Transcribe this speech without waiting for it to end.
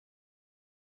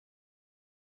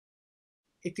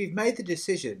If you've made the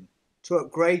decision to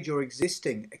upgrade your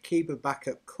existing Akiba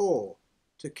Backup Core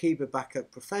to Akiba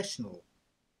Backup Professional,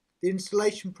 the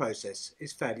installation process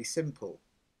is fairly simple.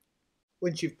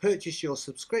 Once you've purchased your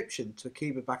subscription to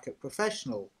Akiba Backup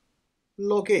Professional,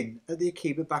 log in at the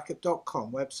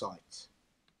akibabackup.com website.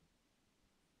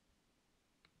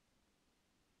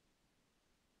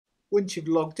 Once you've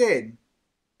logged in,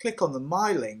 click on the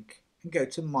My link and go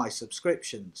to My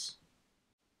Subscriptions.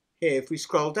 Here, if we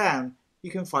scroll down, you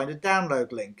can find a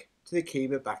download link to the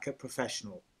Akiba Backup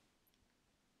Professional.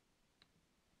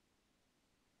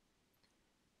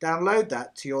 Download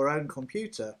that to your own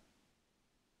computer,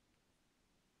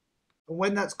 and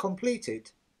when that's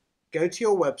completed, go to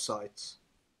your website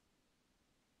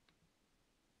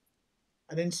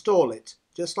and install it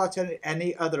just like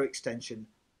any other extension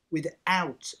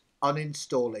without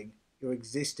uninstalling your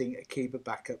existing Akiba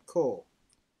Backup Core.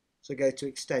 So go to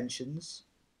Extensions,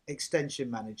 Extension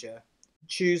Manager,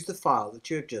 choose the file that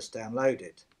you have just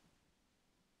downloaded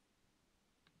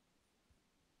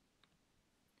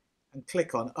and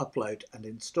click on Upload and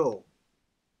Install.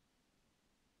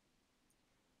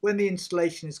 When the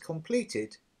installation is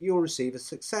completed, you will receive a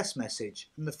success message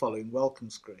and the following welcome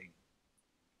screen.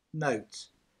 Note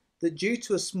that due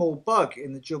to a small bug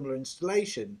in the Joomla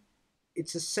installation,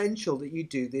 it's essential that you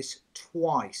do this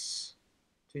twice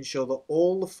to ensure that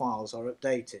all the files are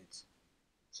updated.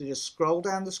 So just scroll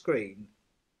down the screen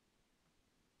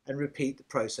and repeat the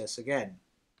process again.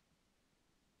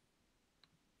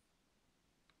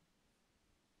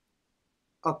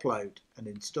 Upload and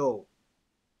install.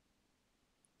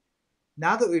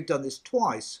 Now that we've done this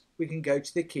twice, we can go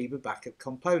to the Akiba Backup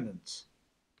components.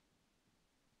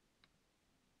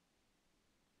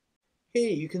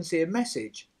 Here you can see a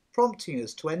message prompting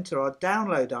us to enter our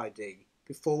download ID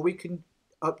before we can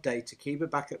update Akiba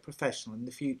Backup Professional in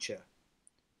the future.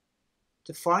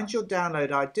 To find your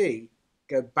download ID,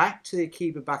 go back to the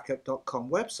akibabackup.com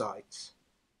website,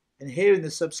 and here in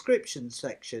the subscriptions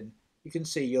section you can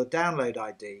see your download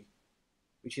ID,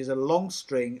 which is a long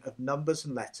string of numbers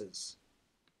and letters.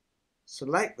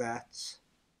 Select that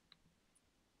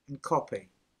and copy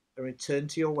and return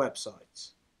to your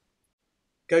website.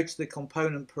 Go to the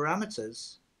component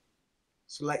parameters,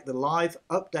 select the Live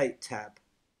Update tab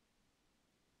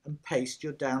and paste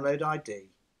your download ID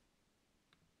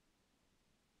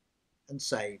and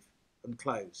save and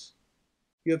close.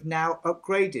 You have now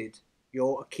upgraded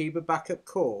your Akiba Backup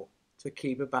Core to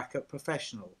Akiba Backup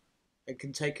Professional and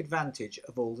can take advantage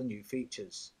of all the new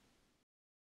features.